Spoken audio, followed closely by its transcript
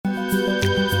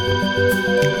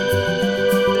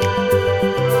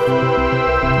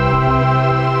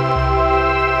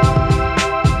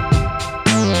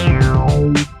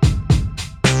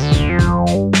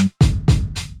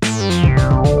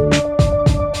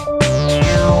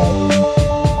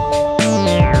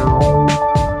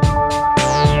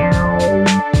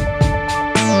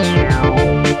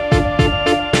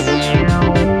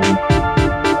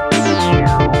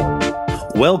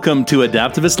Welcome to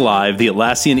Adaptivist Live, the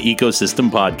Atlassian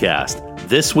Ecosystem Podcast.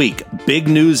 This week, big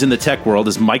news in the tech world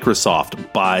as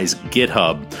Microsoft buys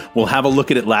GitHub. We'll have a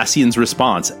look at Atlassian's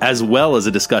response, as well as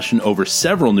a discussion over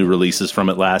several new releases from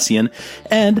Atlassian,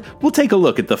 and we'll take a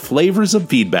look at the flavors of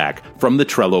feedback from the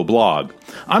Trello blog.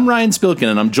 I'm Ryan Spilkin,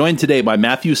 and I'm joined today by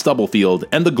Matthew Stubblefield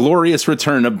and the glorious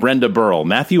return of Brenda Burrell.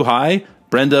 Matthew, hi.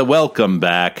 Brenda, welcome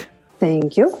back.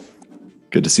 Thank you.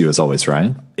 Good to see you as always,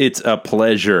 Ryan. It's a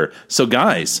pleasure. So,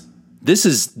 guys, this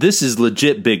is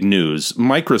legit big news.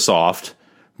 Microsoft,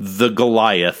 the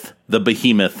Goliath, the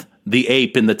behemoth, the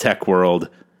ape in the tech world,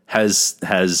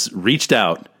 has reached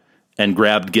out and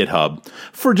grabbed GitHub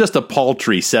for just a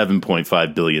paltry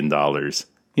 $7.5 billion.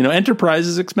 You know, enterprise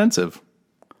is expensive.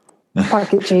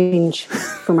 Pocket change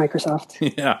for Microsoft.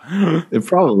 Yeah. It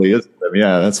probably is.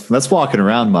 Yeah, that's walking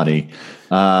around money.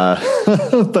 But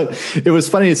it was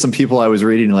funny. Some people I was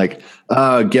reading like,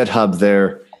 GitHub,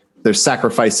 they're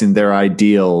sacrificing their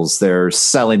ideals. They're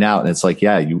selling out. And it's like,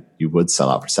 yeah, you would sell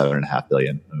out for $7.5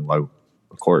 billion. I mean, why,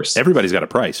 of course. Everybody's got a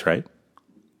price, right?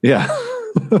 Yeah.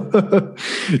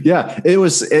 Yeah.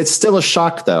 It's still a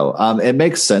shock though. It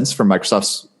makes sense from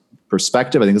Microsoft's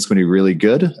perspective. I think it's going to be really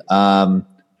good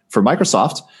for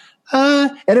Microsoft.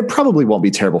 And it probably won't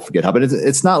be terrible for GitHub. And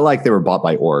it's not like they were bought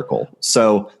by Oracle.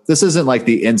 So this isn't like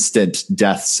the instant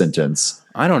death sentence.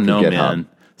 I don't know, man.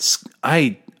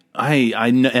 I'm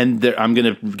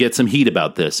going to get some heat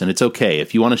about this, and it's okay.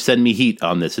 If you want to send me heat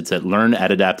on this, it's at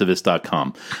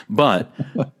learn@adaptivist.com. But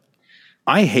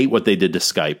I hate what they did to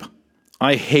Skype.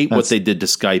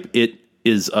 It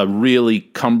is a really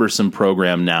cumbersome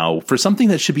program now for something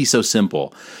that should be so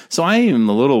simple. So I am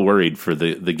a little worried for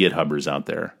the GitHubbers out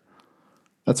there.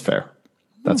 That's fair.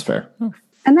 That's fair.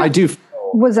 And that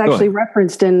was actually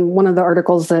referenced in one of the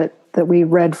articles that we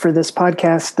read for this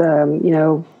podcast,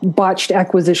 botched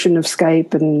acquisition of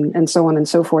Skype and so on and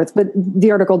so forth. But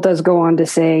the article does go on to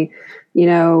say,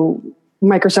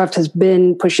 Microsoft has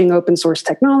been pushing open source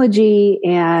technology,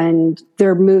 and there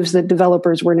are moves that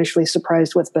developers were initially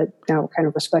surprised with, but now kind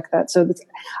of respect that. So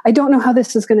I don't know how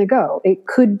this is going to go. It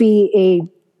could be a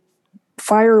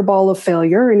fireball of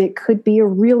failure, and it could be a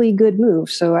really good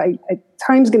move. So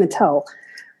time's going to tell.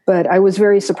 But I was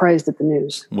very surprised at the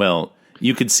news. Well,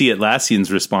 you could see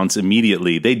Atlassian's response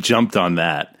immediately. They jumped on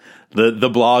that. The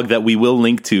blog that we will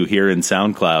link to here in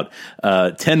SoundCloud,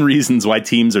 10 reasons why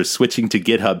teams are switching to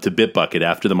GitHub to Bitbucket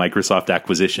after the Microsoft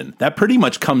acquisition. That pretty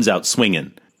much comes out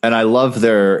swinging. And I love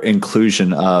their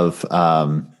inclusion of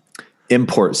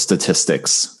import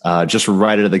statistics just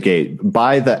right out of the gate.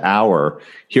 By the hour,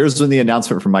 here's when the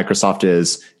announcement from Microsoft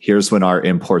is, here's when our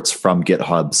imports from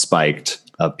GitHub spiked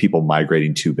of people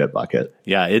migrating to Bitbucket.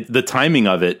 Yeah, the timing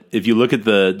of it, if you look at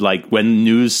when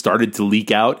news started to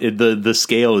leak out, the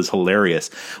scale is hilarious.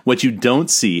 What you don't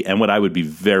see, and what I would be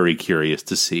very curious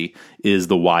to see, is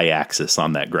the y-axis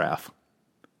on that graph.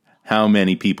 How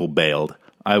many people bailed?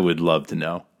 I would love to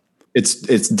know.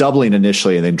 It's doubling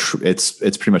initially, and then it's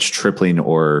pretty much tripling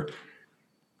or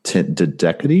 10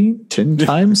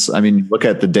 times. I mean, look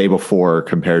at the day before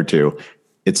compared to,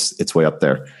 it's way up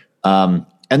there.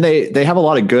 And they have a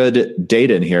lot of good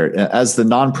data in here. As the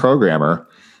non-programmer,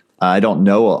 I don't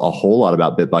know a whole lot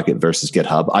about Bitbucket versus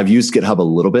GitHub. I've used GitHub a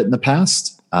little bit in the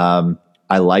past. I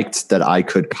liked that I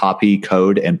could copy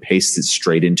code and paste it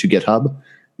straight into GitHub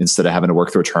instead of having to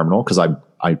work through a terminal, because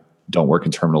I don't work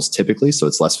in terminals typically, so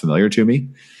it's less familiar to me.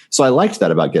 So I liked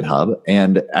that about GitHub.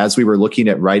 And as we were looking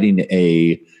at writing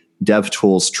a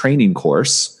DevTools training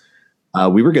course,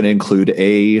 we were going to include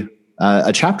a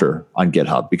chapter on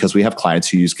GitHub, because we have clients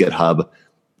who use GitHub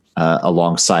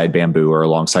alongside Bamboo or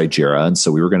alongside Jira. And so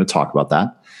we were going to talk about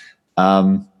that.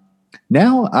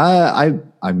 Now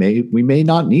we may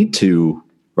not need to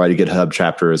write a GitHub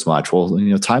chapter as much. Well,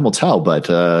 time will tell,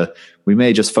 but we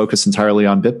may just focus entirely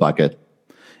on Bitbucket.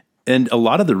 And a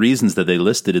lot of the reasons that they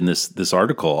listed in this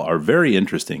article are very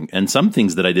interesting, and some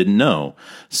things that I didn't know.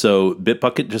 So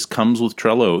Bitbucket just comes with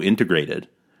Trello integrated.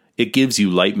 It gives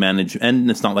you light management, and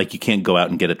it's not like you can't go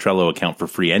out and get a Trello account for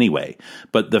free anyway.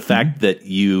 But the fact that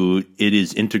it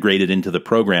is integrated into the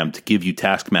program to give you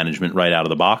task management right out of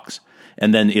the box,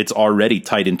 and then it's already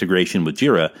tight integration with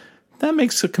Jira, that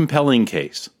makes a compelling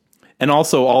case. And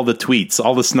also all the tweets,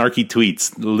 all the snarky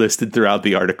tweets listed throughout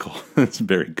the article. It's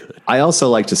very good. I also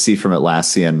like to see from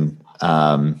Atlassian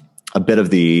a bit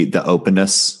of the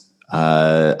openness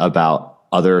about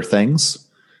other things.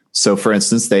 So, for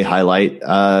instance, they highlight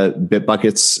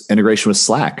Bitbucket's integration with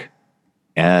Slack,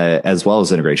 as well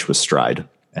as integration with Stride,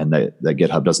 and that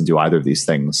GitHub doesn't do either of these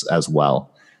things as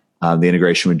well. The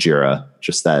integration with Jira,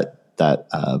 just that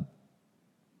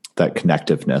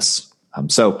connectiveness.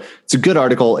 So it's a good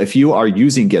article. If you are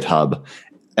using GitHub,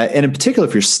 and in particular,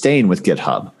 if you're staying with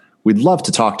GitHub, we'd love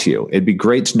to talk to you. It'd be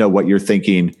great to know what you're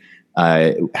thinking,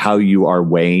 how you are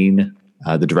weighing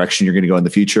the direction you're going to go in the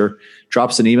future. Drop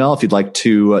us an email if you'd like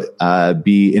to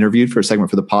be interviewed for a segment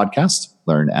for the podcast.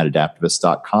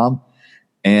 learn@adaptivist.com.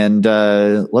 And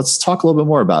let's talk a little bit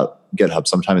more about GitHub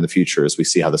sometime in the future as we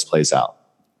see how this plays out.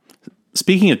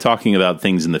 Speaking of talking about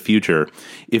things in the future,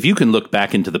 if you can look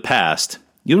back into the past,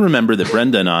 you'll remember that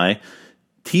Brenda and I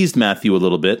teased Matthew a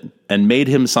little bit and made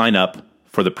him sign up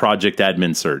for the project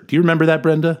admin cert. Do you remember that,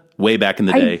 Brenda? Way back in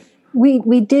the day.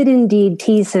 We did indeed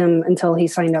tease him until he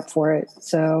signed up for it.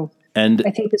 So I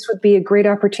think this would be a great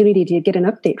opportunity to get an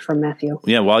update from Matthew.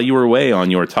 Yeah, while you were away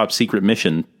on your top secret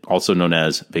mission, also known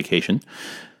as vacation,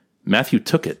 Matthew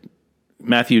took it.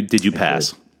 Matthew, did you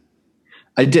pass?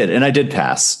 I did, and I did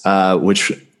pass,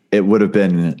 which it would have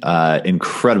been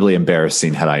incredibly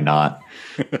embarrassing had I not.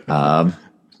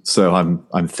 So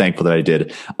I'm thankful that I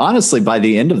did. Honestly, by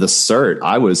the end of the cert,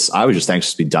 I was just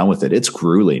anxious to be done with it. It's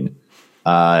grueling.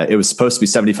 It was supposed to be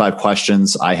 75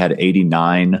 questions. I had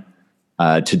 89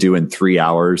 to do in 3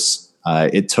 hours.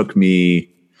 It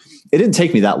didn't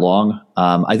take me that long.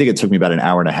 I think it took me about an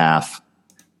hour and a half.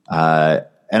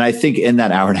 And I think in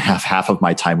that hour and a half of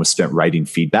my time was spent writing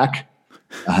feedback,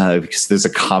 because there's a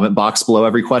comment box below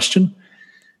every question.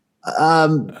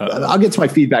 I'll get to my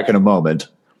feedback in a moment.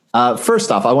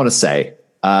 First off, I want to say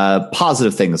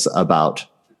positive things about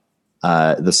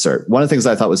the cert. One of the things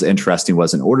I thought was interesting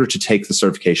was, in order to take the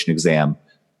certification exam,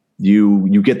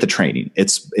 you get the training.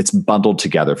 It's bundled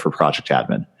together for project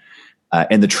admin,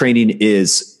 and the training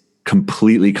is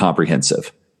completely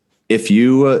comprehensive. If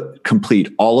you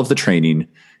complete all of the training,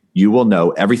 you will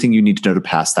know everything you need to know to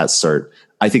pass that cert.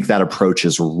 I think that approach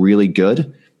is really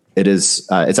good. It is.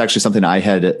 It's actually something I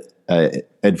had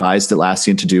advised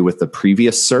Atlassian to do with the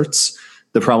previous certs.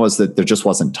 The problem was that there just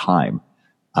wasn't time.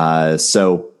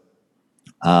 So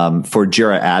for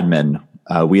Jira admin,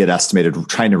 we had estimated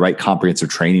trying to write comprehensive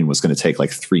training was going to take like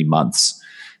 3 months,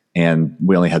 and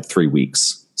we only had 3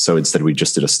 weeks. So instead, we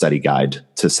just did a study guide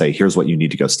to say, here's what you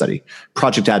need to go study.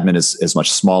 Project admin is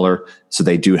much smaller, so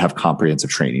they do have comprehensive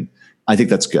training. I think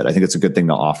that's good. I think it's a good thing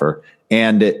to offer.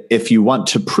 And if you want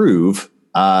to prove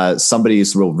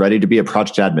somebody's ready to be a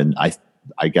project admin,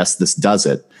 I guess this does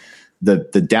it.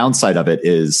 The downside of it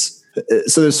is,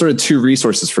 so there's sort of two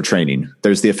resources for training.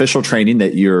 There's the official training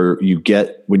that you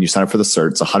get when you sign up for the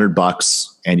cert. It's $100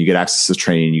 and you get access to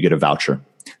training and you get a voucher.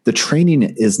 The training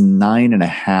is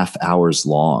 9.5 hours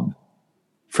long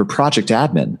for project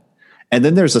admin. And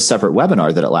then there's a separate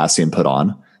webinar that Atlassian put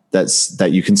on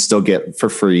that you can still get for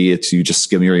free. It's, you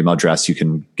just give me your email address. You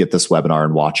can get this webinar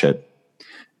and watch it.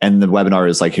 And the webinar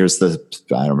is like, here's I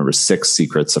don't remember, 6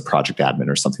 secrets of project admin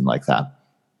or something like that.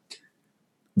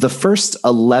 The first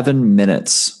 11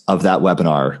 minutes of that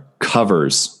webinar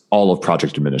covers all of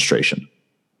project administration.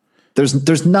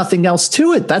 There's nothing else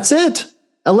to it. That's it.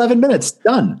 11 minutes,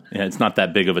 done. Yeah, it's not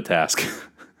that big of a task.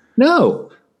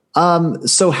 No.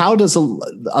 So how does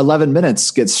 11 minutes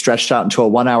get stretched out into a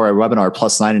 1 hour webinar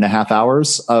plus 9.5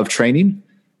 hours of training?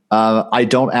 I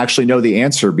don't actually know the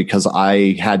answer because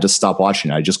I had to stop watching.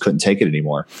 I just couldn't take it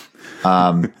anymore.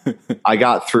 I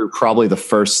got through probably the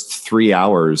first 3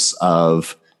 hours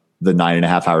of the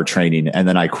 9.5 hour training, and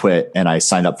then I quit and I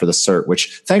signed up for the cert,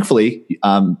 which thankfully,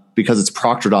 because it's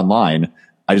proctored online,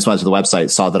 I just went to the website,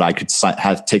 saw that I could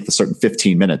take the cert in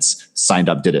 15 minutes, signed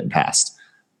up, did it, and passed.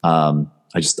 I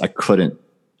couldn't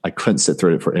sit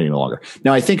through it for any longer.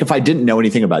 Now, I think if I didn't know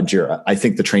anything about Jira, I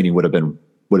think the training would have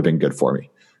been good for me.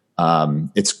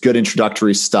 It's good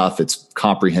introductory stuff. It's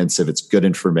comprehensive. It's good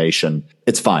information.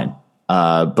 It's fine.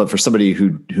 But for somebody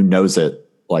who knows it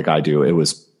like I do, it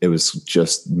was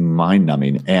just mind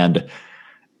numbing. And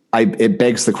it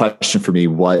begs the question for me,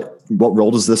 what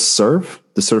role does this serve?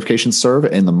 The certification serve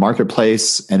in the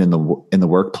marketplace and in the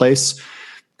workplace?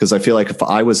 Because I feel like if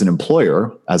I was an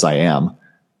employer, as I am,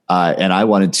 and I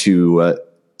wanted to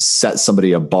set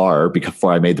somebody a bar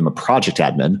before I made them a project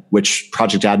admin, which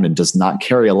project admin does not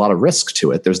carry a lot of risk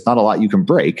to it. There's not a lot you can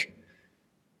break.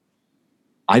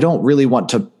 I don't really want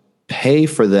to pay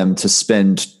for them to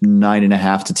spend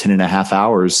 9.5 to 10.5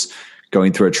 hours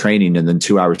going through a training and then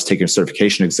 2 hours taking a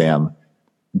certification exam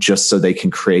just so they can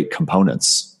create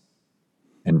components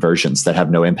and versions that have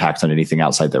no impact on anything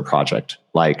outside their project.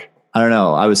 Like, I don't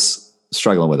know. I was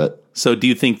struggling with it. So do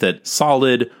you think that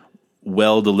solid,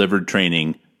 well-delivered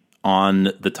training on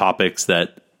the topics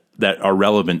that are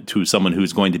relevant to someone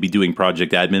who's going to be doing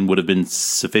project admin would have been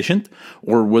sufficient?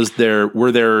 Or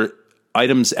were there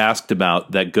items asked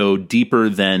about that go deeper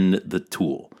than the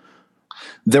tool?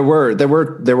 There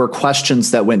were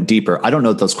questions that went deeper. I don't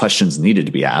know if those questions needed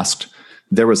to be asked.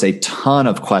 There was a ton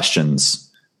of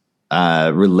questions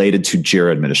related to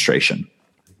Jira administration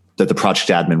that the project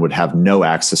admin would have no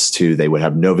access to. They would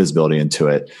have no visibility into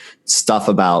it. Stuff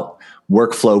about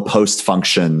workflow post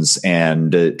functions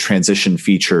and transition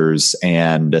features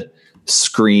and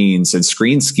screens and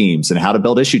screen schemes and how to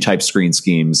build issue type screen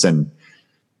schemes. And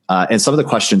some of the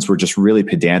questions were just really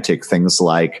pedantic. Things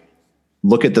like,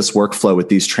 look at this workflow with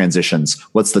these transitions.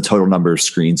 What's the total number of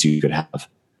screens you could have?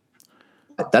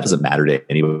 That doesn't matter to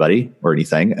anybody or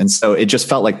anything. And so it just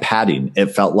felt like padding. It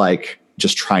felt like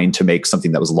just trying to make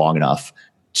something that was long enough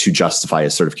to justify a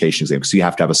certification exam. So you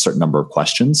have to have a certain number of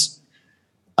questions.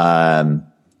 I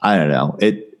don't know.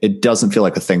 It doesn't feel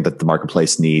like a thing that the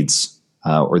marketplace needs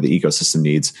or the ecosystem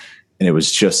needs. And it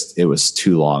was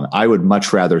too long. I would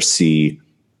much rather see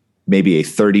maybe a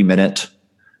 30-minute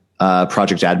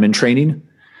project admin training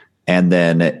and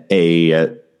then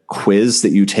a quiz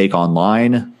that you take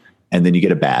online, and then you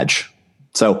get a badge.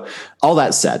 So all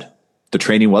that said, the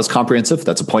training was comprehensive.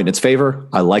 That's a point in its favor.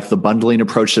 I like the bundling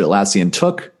approach that Atlassian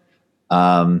took.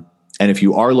 And if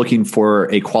you are looking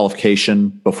for a qualification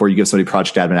before you give somebody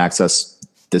project admin access,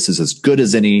 this is as good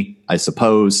as any, I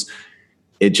suppose.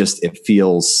 It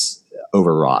feels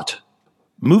overwrought.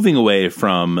 Moving away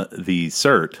from the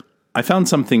cert, I found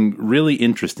something really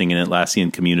interesting in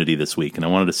Atlassian community this week, and I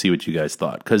wanted to see what you guys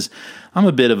thought, because I'm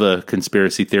a bit of a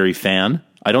conspiracy theory fan.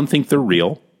 I don't think they're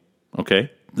real,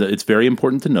 okay? It's very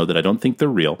important to know that I don't think they're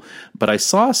real, but I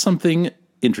saw something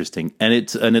interesting, and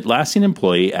it's an Atlassian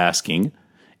employee asking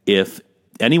if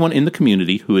anyone in the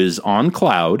community who is on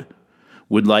cloud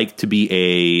would like to be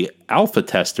a alpha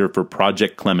tester for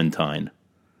Project Clementine.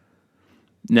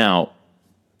 Now,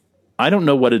 I don't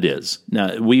know what it is.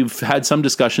 Now, we've had some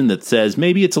discussion that says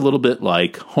maybe it's a little bit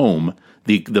like Home,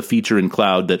 the feature in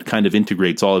cloud that kind of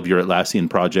integrates all of your Atlassian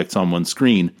projects on one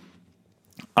screen.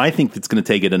 I think it's going to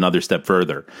take it another step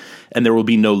further, and there will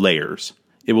be no layers.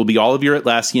 It will be all of your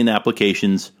Atlassian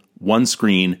applications, one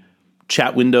screen,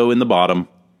 chat window in the bottom,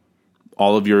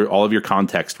 all of your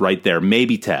context right there,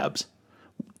 maybe tabs.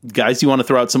 Guys, do you want to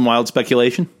throw out some wild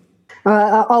speculation?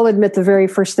 I'll admit the very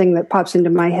first thing that pops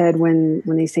into my head when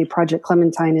they say Project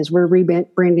Clementine is we're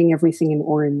rebranding everything in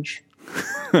orange.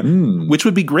 Which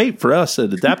would be great for us at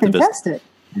Adaptivist. Fantastic.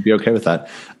 You'd be okay with that.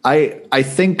 I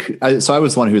think, so I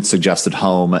was the one who had suggested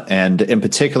Home, and in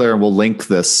particular, we'll link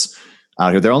this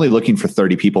out here. They're only looking for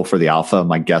 30 people for the alpha.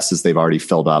 My guess is they've already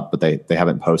filled up, but they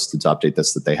haven't posted to update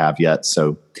this that they have yet.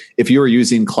 So if you are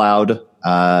using cloud,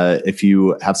 if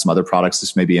you have some other products,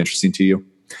 this may be interesting to you.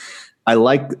 I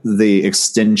like the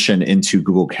extension into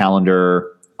Google Calendar,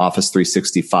 Office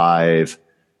 365,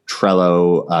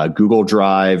 Trello, Google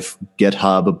Drive,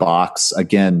 GitHub, Box.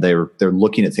 Again, they're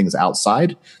looking at things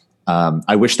outside.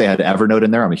 I wish they had Evernote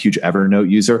in there. I'm a huge Evernote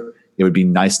user. It would be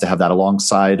nice to have that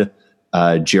alongside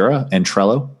Jira and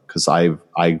Trello, because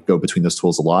I go between those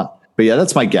tools a lot. But yeah,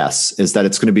 that's my guess, is that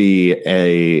it's going to be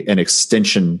an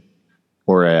extension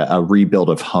or a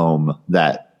rebuild of Home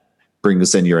that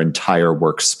brings in your entire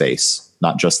workspace,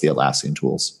 not just the Atlassian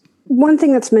tools. One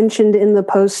thing that's mentioned in the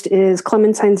post is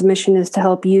Clementine's mission is to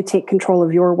help you take control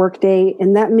of your workday.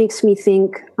 And that makes me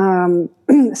think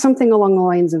something along the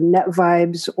lines of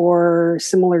NetVibes or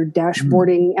similar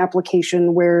dashboarding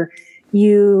application where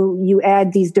you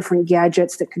add these different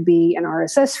gadgets that could be an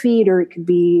RSS feed or it could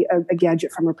be a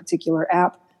gadget from a particular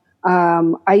app.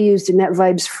 I used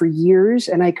NetVibes for years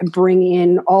and I could bring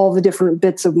in all the different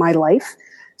bits of my life.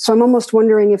 So I'm almost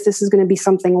wondering if this is going to be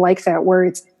something like that, where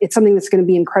it's something that's going to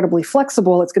be incredibly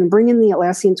flexible. It's going to bring in the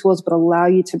Atlassian tools, but allow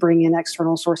you to bring in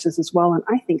external sources as well. And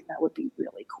I think that would be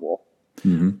really cool.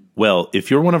 Mm-hmm. Well, if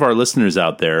you're one of our listeners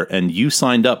out there and you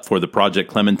signed up for the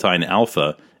Project Clementine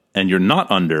Alpha and you're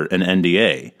not under an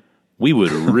NDA, we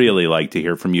would really like to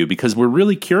hear from you because we're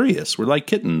really curious. We're like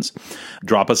kittens.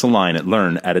 Drop us a line at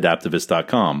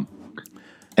learn@adaptivist.com.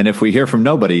 And if we hear from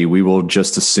nobody, we will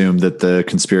just assume that the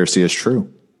conspiracy is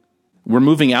true. We're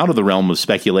moving out of the realm of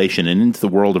speculation and into the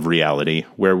world of reality,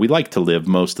 where we like to live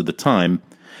most of the time.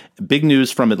 Big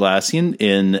news from Atlassian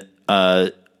in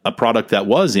a product that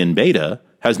was in beta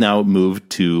has now moved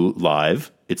to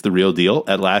live. It's the real deal.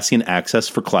 Atlassian Access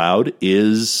for Cloud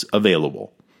is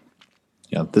available.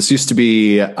 Yeah, this used to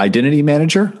be Identity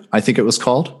Manager, I think it was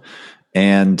called.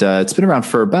 And it's been around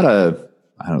for about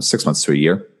 6 months to a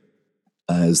year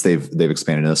as they've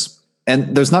expanded this.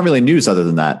 And there's not really news other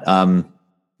than that.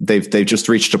 They've just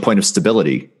reached a point of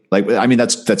stability.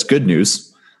 That's good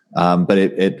news. But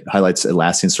it highlights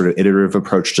Atlassian's sort of iterative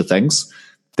approach to things.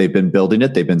 They've been building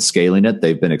it. They've been scaling it.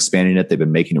 They've been expanding it. They've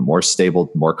been making it more stable,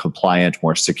 more compliant,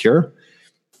 more secure.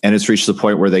 And it's reached the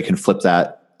point where they can flip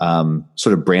that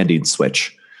sort of branding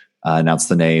switch, announce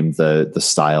the name, the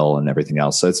style, and everything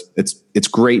else. So it's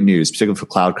great news, particularly for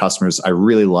cloud customers. I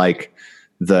really like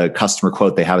the customer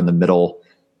quote they have in the middle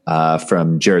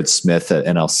from Jared Smith at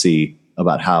NLC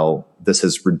about how this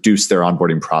has reduced their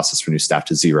onboarding process for new staff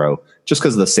to zero just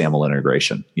because of the SAML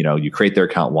integration. You create their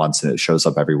account once and it shows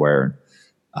up everywhere.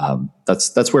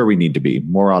 That's where we need to be.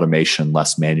 More automation,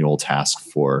 less manual task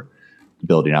for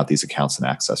building out these accounts and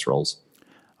access roles.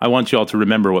 I want you all to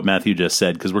remember what Matthew just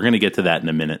said, because we're going to get to that in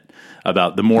a minute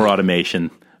about the more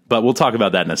automation, but we'll talk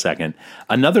about that in a second.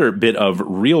 Another bit of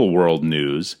real world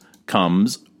news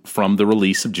comes from the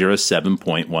release of Jira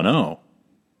 7.10.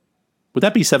 Would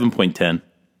that be 7.10?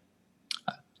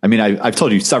 I mean, I've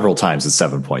told you several times it's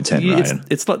 7.10, Ryan.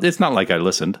 It's not like I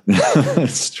listened.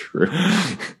 It's true.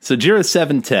 So Jira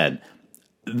 7.10.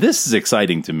 This is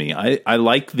exciting to me. I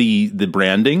like the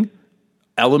branding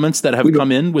elements that have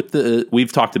come in with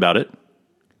we've talked about it.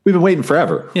 We've been waiting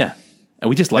forever. Yeah. And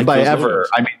we just like, and by ever, logos.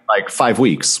 I mean like 5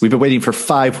 weeks. We've been waiting for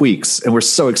 5 weeks and we're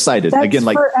so excited. That's again,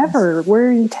 like forever.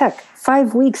 We're in tech.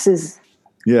 5 weeks is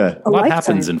a lot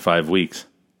happens in 5 weeks.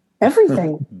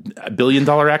 Everything. $1 billion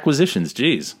acquisitions.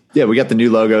 Geez. Yeah, we got the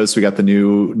new logos. We got the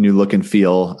new look and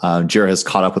feel. Jira has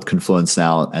caught up with Confluence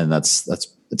now, and it's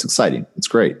exciting. It's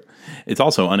great. It's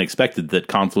also unexpected that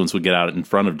Confluence would get out in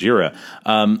front of Jira.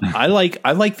 I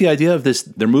like the idea of this.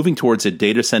 They're moving towards a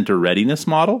data center readiness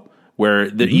model where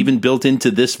even built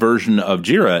into this version of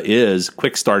Jira is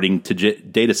quick starting to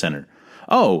data center.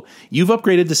 Oh, you've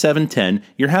upgraded to 7.10.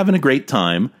 You're having a great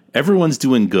time. Everyone's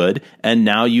doing good. And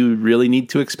now you really need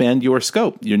to expand your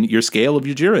scope, your scale of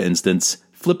your Jira instance.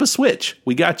 Flip a switch.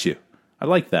 We got you. I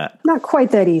like that. Not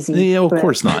quite that easy. Yeah, of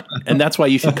course not. And that's why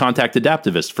you should contact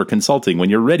Adaptivist for consulting when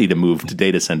you're ready to move to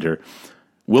data center.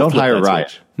 Don't hire Ryan.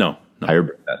 No.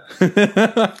 Hire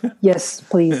Brett. Yes,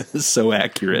 please. So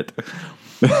accurate.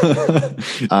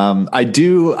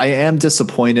 I am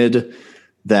disappointed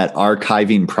that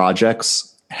archiving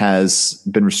projects has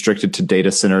been restricted to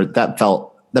data center.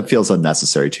 That feels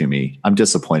unnecessary to me. I'm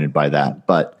disappointed by that,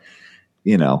 but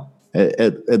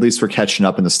at least we're catching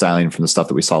up in the styling from the stuff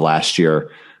that we saw last year.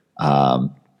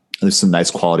 There's some nice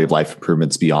quality of life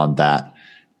improvements beyond that.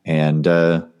 And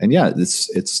yeah,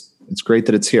 it's great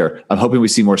that it's here. I'm hoping we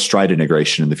see more Stride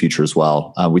integration in the future as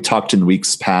well. We talked in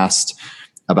weeks past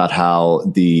about how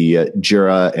the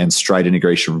Jira and Stride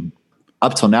integration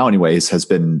up till now anyways has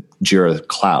been Jira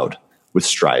Cloud with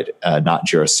Stride, not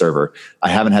Jira Server. I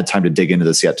haven't had time to dig into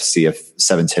this yet to see if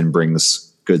 7.10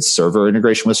 brings good server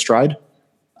integration with Stride.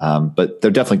 But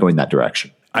they're definitely going that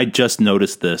direction. I just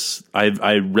noticed this.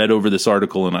 I read over this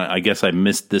article and I guess I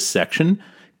missed this section.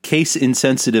 Case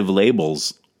insensitive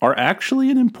labels are actually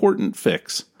an important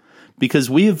fix because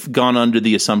we've gone under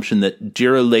the assumption that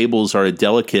Jira labels are a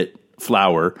delicate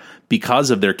flower because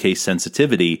of their case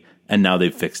sensitivity, and now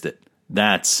they've fixed it.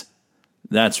 That's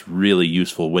really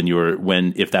useful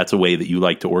if that's a way that you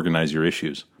like to organize your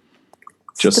issues.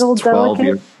 Just still 12 delicate,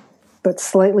 years. but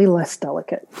slightly less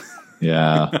delicate.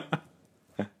 Yeah.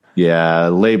 Yeah.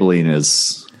 Labeling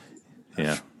is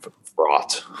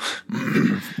fraught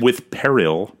with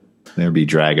peril. There be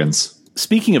dragons.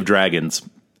 Speaking of dragons,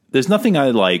 there's nothing I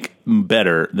like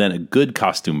better than a good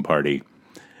costume party.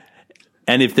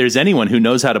 And if there's anyone who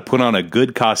knows how to put on a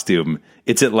good costume,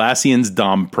 it's Atlassian's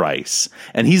Dom Price.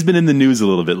 And he's been in the news a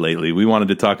little bit lately. We wanted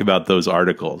to talk about those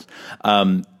articles.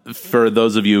 For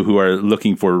those of you who are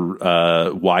looking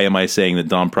for why am I saying that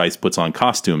Dom Price puts on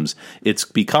costumes, it's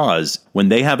because when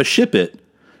they have a ship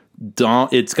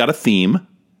it's got a theme,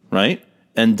 right?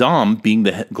 And Dom, being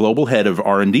the global head of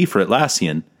R&D for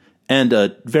Atlassian and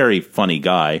a very funny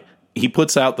guy, he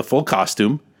puts out the full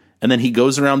costume. And then he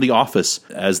goes around the office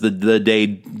as the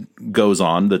day goes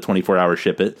on, the 24-hour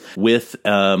ship it, with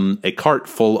a cart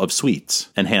full of sweets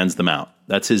and hands them out.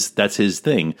 That's his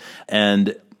thing.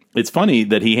 And it's funny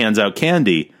that he hands out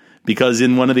candy because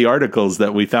in one of the articles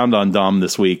that we found on Dom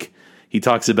this week, he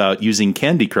talks about using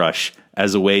Candy Crush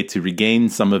as a way to regain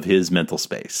some of his mental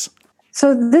space.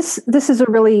 So this is a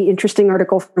really interesting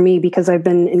article for me because I've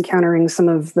been encountering some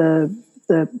of the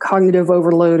the cognitive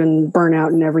overload and burnout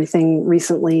and everything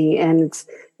recently. And,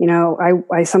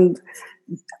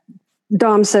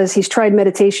 Dom says he's tried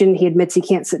meditation. He admits he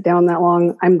can't sit down that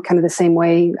long. I'm kind of the same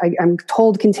way. I'm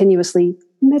told continuously,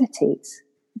 meditate.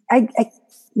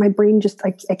 My brain just,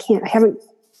 I can't, I haven't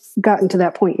gotten to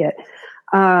that point yet.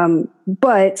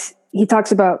 But he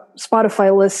talks about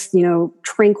Spotify lists,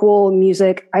 tranquil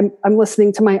music. I'm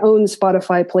listening to my own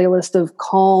Spotify playlist of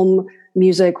calm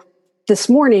music this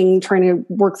morning, trying to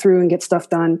work through and get stuff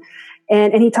done.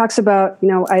 And he talks about,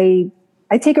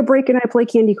 I take a break and I play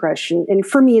Candy Crush. And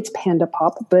for me, it's Panda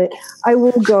Pop, but I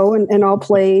will go and I'll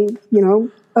play,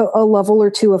 a level or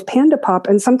two of Panda Pop.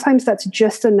 And sometimes that's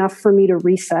just enough for me to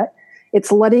reset.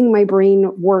 It's letting my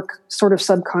brain work sort of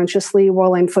subconsciously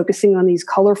while I'm focusing on these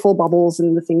colorful bubbles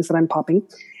and the things that I'm popping.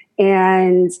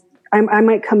 And I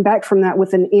might come back from that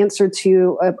with an answer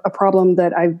to a problem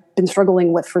that I've been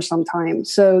struggling with for some time.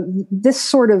 So this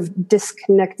sort of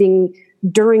disconnecting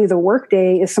during the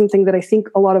workday is something that I think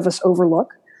a lot of us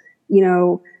overlook.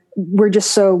 We're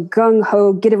just so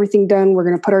gung-ho, get everything done. We're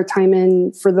going to put our time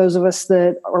in. For those of us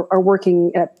that are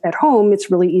working at home, it's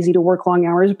really easy to work long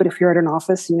hours. But if you're at an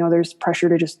office, there's pressure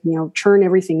to just, churn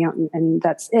everything out and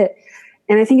that's it.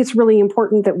 And I think it's really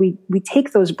important that we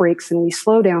take those breaks and we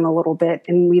slow down a little bit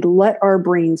and we let our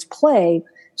brains play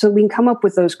so that we can come up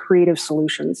with those creative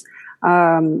solutions.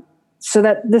 So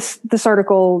that this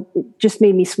article just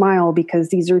made me smile because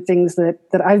these are things that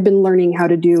I've been learning how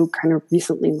to do kind of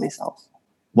recently myself.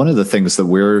 One of the things that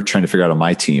we're trying to figure out on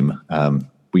my team,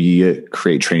 we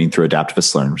create training through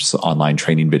Adaptivist Learners, online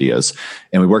training videos,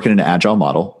 and we work in an agile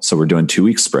model. So we're doing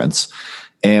 2-week sprints,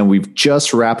 and we've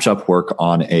just wrapped up work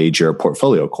on a Jira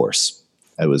portfolio course.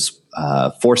 It was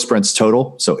 4 sprints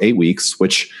total, so 8 weeks,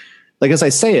 which, like as I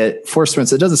say it, 4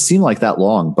 sprints, it doesn't seem like that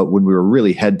long, but when we were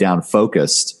really head down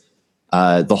focused,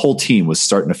 the whole team was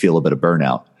starting to feel a bit of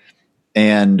burnout.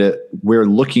 And we're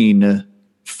looking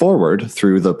forward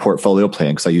through the portfolio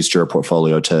plan, because I use Jira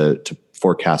Portfolio to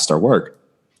forecast our work.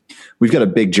 We've got a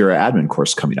big Jira admin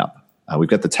course coming up. We've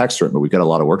got the text written, but we've got a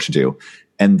lot of work to do.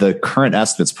 And the current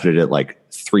estimates put it at like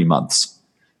 3 months.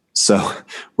 So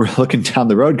we're looking down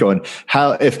the road going,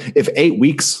 how if 8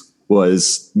 weeks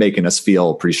was making us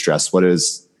feel pretty stressed,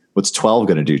 what's 12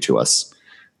 going to do to us?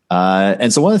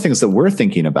 And so one of the things that we're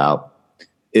thinking about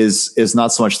is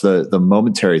not so much the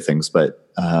momentary things, but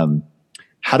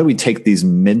how do we take these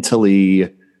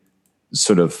mentally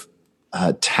sort of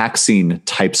taxing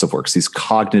types of works, these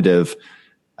cognitive,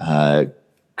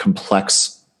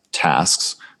 complex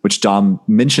tasks, which Dom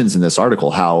mentions in this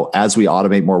article, how as we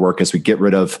automate more work, as we get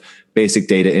rid of basic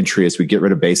data entry, as we get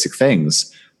rid of basic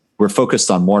things, we're focused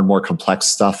on more and more complex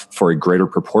stuff for a greater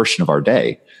proportion of our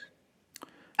day.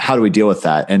 How do we deal with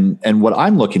that? And what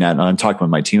I'm looking at, and I'm talking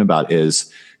with my team about,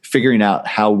 is figuring out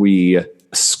how we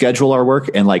schedule our work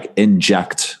and like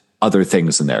inject other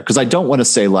things in there. Because I don't want to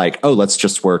say like, oh, let's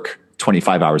just work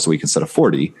 25 hours a week instead of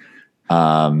 40.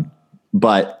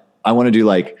 But I want to do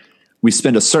like, we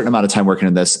spend a certain amount of time working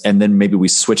on this, and then maybe we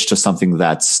switch to something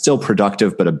that's still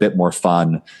productive, but a bit more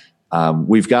fun.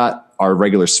 We've got our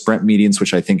regular sprint meetings,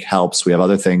 which I think helps. We have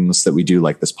other things that we do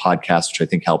like this podcast, which I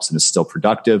think helps and is still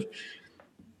productive.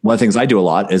 One of the things I do a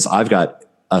lot is I've got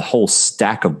a whole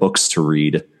stack of books to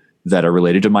read that are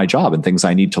related to my job and things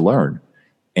I need to learn,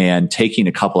 and taking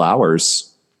a couple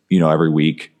hours, every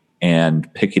week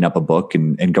and picking up a book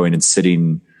and going and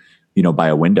sitting, by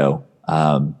a window,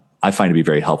 I find to be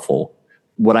very helpful.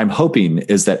 What I'm hoping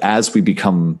is that as we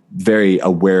become very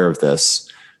aware of this,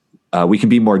 we can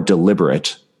be more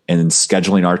deliberate in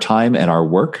scheduling our time and our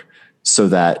work so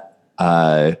that,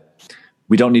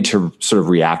 we don't need to sort of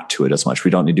react to it as much.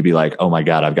 We don't need to be like, oh my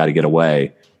God, I've got to get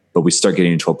away. But we start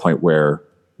getting into a point where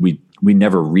we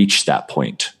never reach that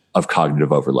point of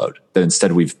cognitive overload. That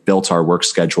instead we've built our work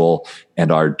schedule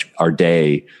and our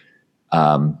day.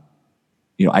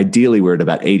 Ideally we're at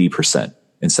about 80%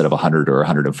 instead of 100 or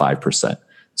 105%.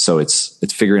 So it's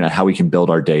figuring out how we can build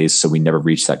our days so we never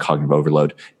reach that cognitive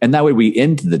overload. And that way we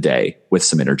end the day with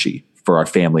some energy for our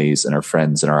families and our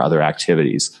friends and our other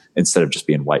activities instead of just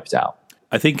being wiped out.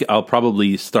 I think I'll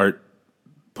probably start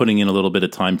putting in a little bit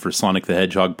of time for Sonic the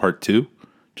Hedgehog Part 2,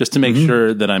 just to make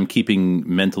sure that I'm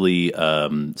keeping mentally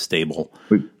stable.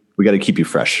 We got to keep you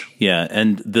fresh. Yeah,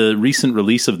 and the recent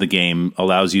release of the game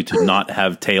allows you to not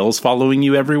have tails following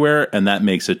you everywhere, and that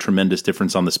makes a tremendous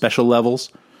difference on the special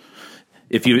levels.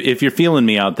 If you're feeling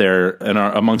me out there and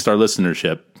amongst our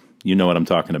listenership, you know what I'm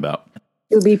talking about.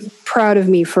 You'll be proud of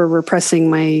me for repressing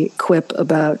my quip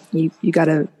about you got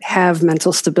to have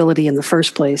mental stability in the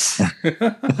first place.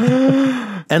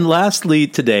 And lastly,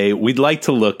 today, we'd like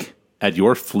to look at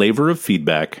your flavor of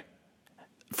feedback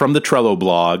from the Trello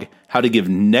blog, how to give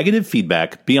negative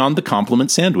feedback beyond the compliment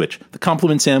sandwich. The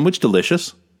compliment sandwich,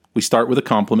 delicious. We start with a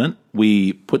compliment.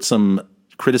 We put some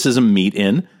criticism meat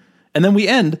in, and then we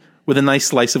end with a nice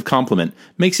slice of compliment.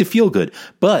 Makes you feel good.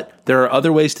 But there are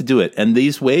other ways to do it, and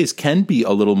these ways can be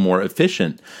a little more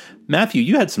efficient. Matthew,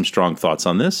 you had some strong thoughts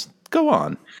on this. Go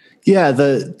on. Yeah,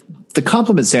 the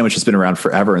compliment sandwich has been around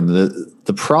forever, and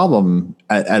the problem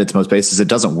at its most base is it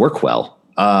doesn't work well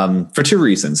for two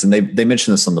reasons, and they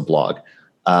mention this on the blog.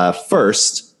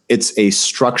 First, it's a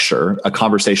structure, a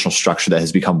conversational structure that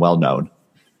has become well known,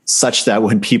 such that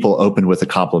when people open with a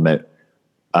compliment,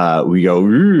 we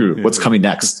go, what's coming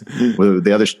next?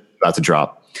 The other about to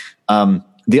drop.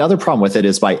 The other problem with it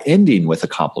is by ending with a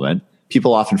compliment,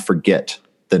 people often forget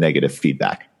the negative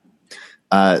feedback.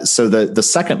 So the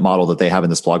second model that they have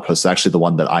in this blog post is actually the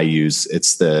one that I use.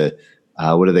 It's the,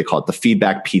 what do they call it? The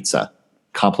feedback pizza,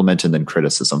 compliment and then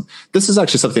criticism. This is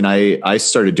actually something I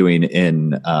started doing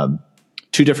in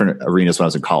two different arenas when I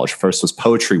was in college. First was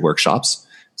poetry workshops.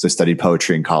 So I studied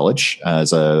poetry in college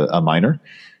as a minor.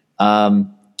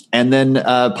 And then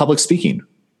public speaking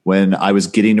when I was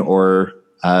getting or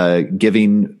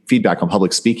giving feedback on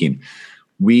public speaking.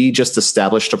 We just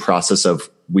established a process of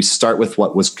we start with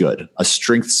what was good, a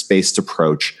strengths-based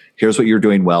approach. Here's what you're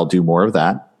doing well, do more of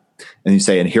that. And you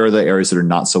say, and here are the areas that are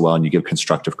not so well, and you give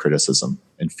constructive criticism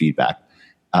and feedback.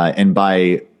 And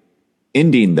by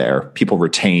ending there, people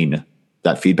retain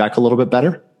that feedback a little bit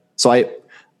better. So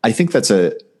I think that's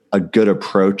a good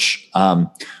approach.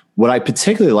 What I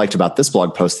particularly liked about this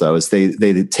blog post, though, is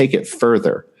they take it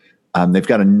further. They've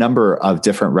got a number of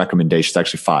different recommendations,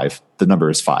 actually 5. The number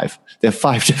is 5. They have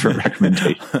 5 different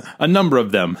recommendations. A number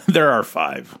of them. There are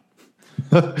 5.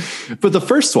 But the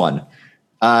first one,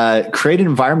 create an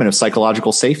environment of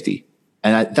psychological safety.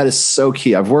 And that is so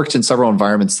key. I've worked in several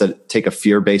environments that take a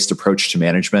fear-based approach to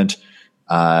management,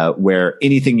 where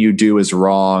anything you do is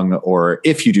wrong, or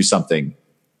if you do something,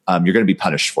 you're going to be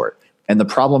punished for it. And the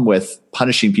problem with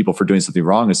punishing people for doing something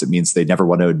wrong is it means they never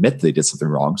want to admit they did something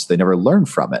wrong, so they never learn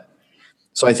from it.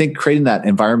 So I think creating that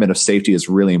environment of safety is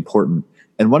really important.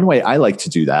 And one way I like to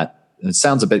do that, and it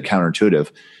sounds a bit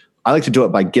counterintuitive, I like to do it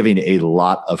by giving a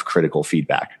lot of critical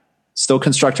feedback. Still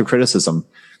constructive criticism,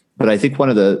 but I think one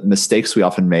of the mistakes we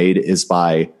often made is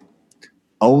by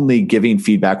only giving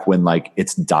feedback when like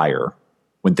it's dire,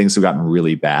 when things have gotten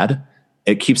really bad.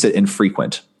 It keeps it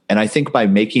infrequent. And I think by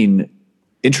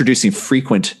introducing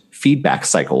frequent feedback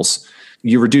cycles,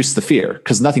 you reduce the fear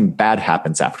because nothing bad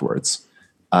happens afterwards.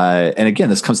 And again,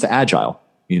 this comes to Agile.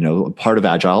 Part of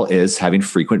Agile is having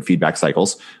frequent feedback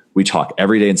cycles. We talk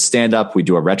every day in stand-up. We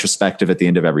do a retrospective at the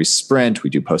end of every sprint. We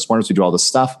do postmortems. We do all this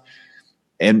stuff.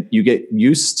 And you get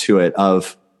used to it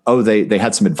of, they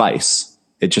had some advice.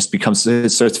 It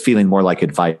starts feeling more like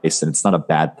advice, and it's not a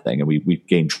bad thing. And we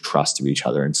gain trust of each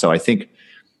other. And so I think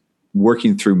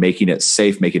working through making it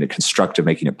safe, making it constructive,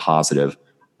 making it positive,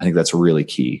 I think that's really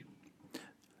key.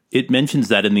 It mentions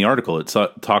that in the article. It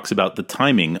talks about the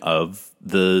timing of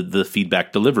the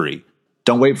feedback delivery.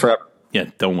 Don't wait forever. Yeah,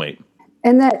 don't wait.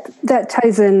 And that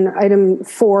ties in item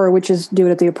 4, which is do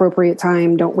it at the appropriate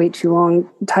time, don't wait too long,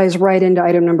 ties right into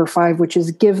item number 5, which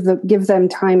is give them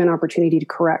time and opportunity to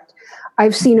correct.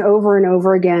 I've seen over and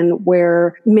over again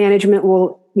where management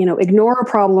will, ignore a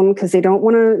problem because I don't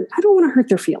want to hurt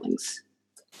their feelings.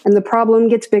 And the problem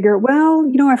gets bigger. Well,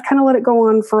 I've kind of let it go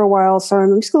on for a while, so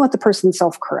I'm just going to let the person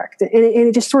self-correct. And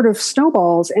it just sort of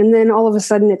snowballs. And then all of a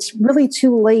sudden, it's really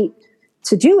too late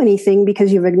to do anything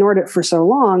because you've ignored it for so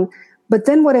long. But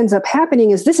then what ends up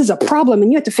happening is this is a problem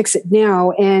and you have to fix it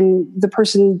now. And the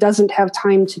person doesn't have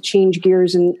time to change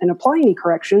gears and apply any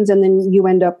corrections. And then you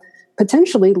end up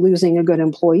potentially losing a good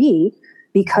employee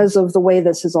because of the way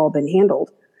this has all been handled.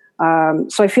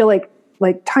 So I feel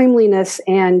like timeliness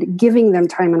and giving them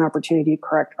time and opportunity to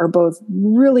correct are both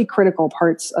really critical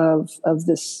parts of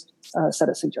this set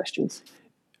of suggestions.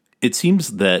 It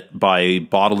seems that by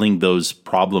bottling those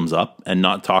problems up and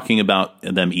not talking about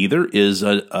them either is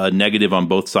a negative on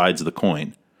both sides of the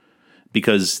coin,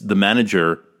 because the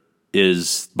manager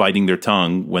is biting their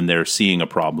tongue when they're seeing a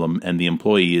problem and the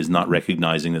employee is not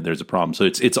recognizing that there's a problem. So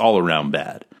it's all around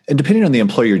bad. And depending on the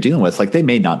employer you're dealing with, they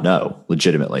may not know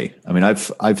legitimately. I mean,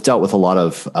 I've dealt with a lot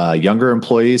of younger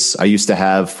employees. I used to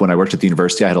have, when I worked at the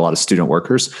university, I had a lot of student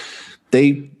workers.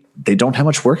 They don't have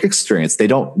much work experience. They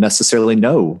don't necessarily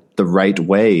know the right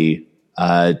way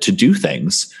to do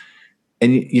things.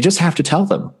 And you just have to tell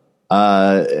them.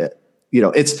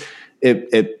 It's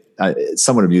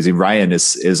somewhat amusing. Ryan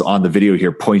is on the video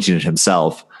here pointing at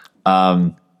himself.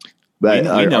 But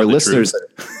our listeners,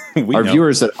 our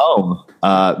viewers at home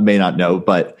may not know,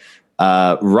 but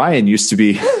Ryan used to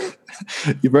be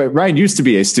Ryan used to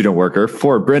be a student worker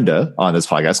for Brenda on this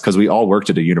podcast because we all worked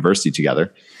at a university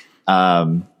together.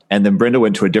 And then Brenda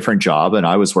went to a different job, and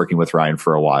I was working with Ryan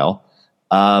for a while.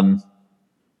 Kudos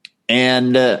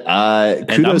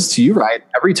to you, Ryan.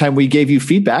 Every time we gave you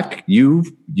feedback, you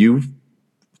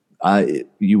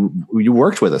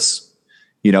worked with us.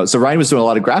 So Ryan was doing a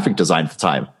lot of graphic design at the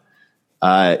time.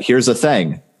 Here's a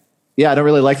thing. Yeah, I don't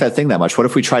really like that thing that much. What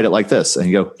if we tried it like this? And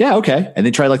you go, yeah, okay. And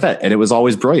then try it like that. And it was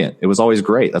always brilliant. It was always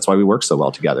great. That's why we work so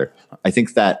well together. I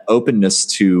think that openness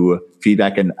to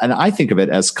feedback, and I think of it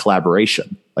as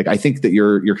collaboration. Like, I think that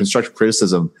your constructive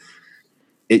criticism,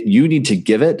 you need to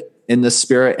give it in the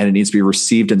spirit, and it needs to be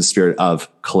received in the spirit of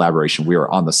collaboration. We are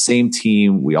on the same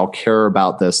team. We all care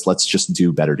about this. Let's just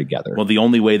do better together. Well, the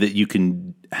only way that you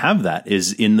can have that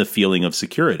is in the feeling of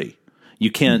security. You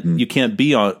can't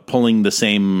be pulling the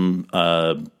same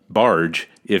barge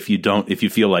if you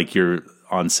feel like you're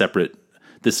on separate.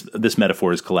 This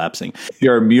metaphor is collapsing.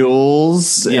 You're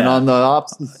mules and on the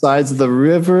opposite sides of the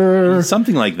river,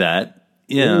 something like that.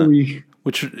 Yeah.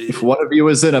 Which, if one of you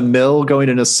is in a mill going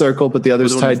in a circle, but the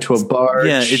other's tied to a barge.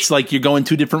 Yeah, it's like you're going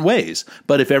two different ways.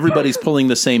 But if everybody's pulling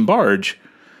the same barge,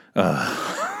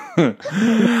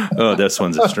 this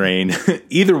one's a strain.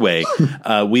 Either way,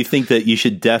 we think that you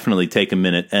should definitely take a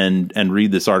minute and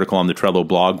read this article on the Trello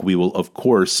blog. We will, of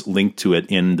course, link to it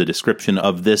in the description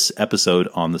of this episode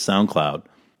on the SoundCloud.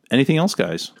 Anything else,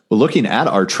 guys? Well, looking at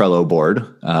our Trello board,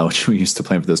 which we used to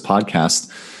plan for this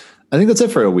podcast, I think that's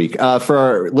it for a week. For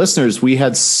our listeners, we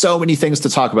had so many things to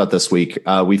talk about this week.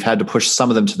 We've had to push some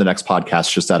of them to the next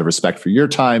podcast just out of respect for your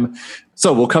time.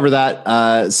 So we'll cover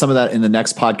that, some of that in the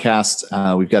next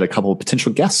podcast. We've got a couple of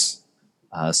potential guest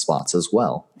spots as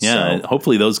well. Yeah, so,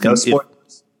 hopefully those come.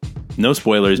 No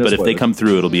spoilers, but if they come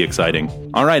through, it'll be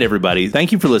exciting. All right, everybody.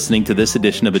 Thank you for listening to this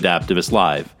edition of Adaptivist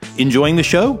Live. Enjoying the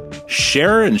show?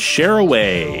 Share and share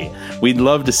away. We'd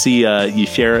love to see you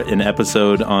share an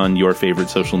episode on your favorite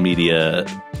social media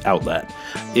outlet.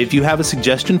 If you have a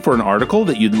suggestion for an article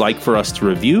that you'd like for us to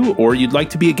review, or you'd like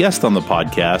to be a guest on the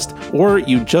podcast, or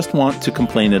you just want to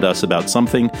complain at us about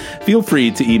something, feel free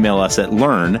to email us at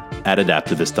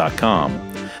learn@adaptivist.com.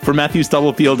 For Matthew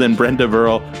Stubblefield and Brenda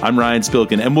Burrell, I'm Ryan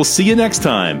Spilkin, and we'll see you next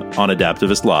time on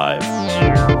Adaptivist Live.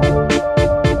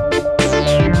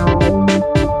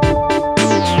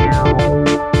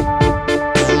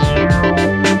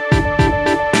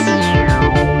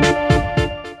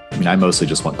 I mostly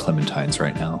just want clementines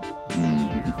right now.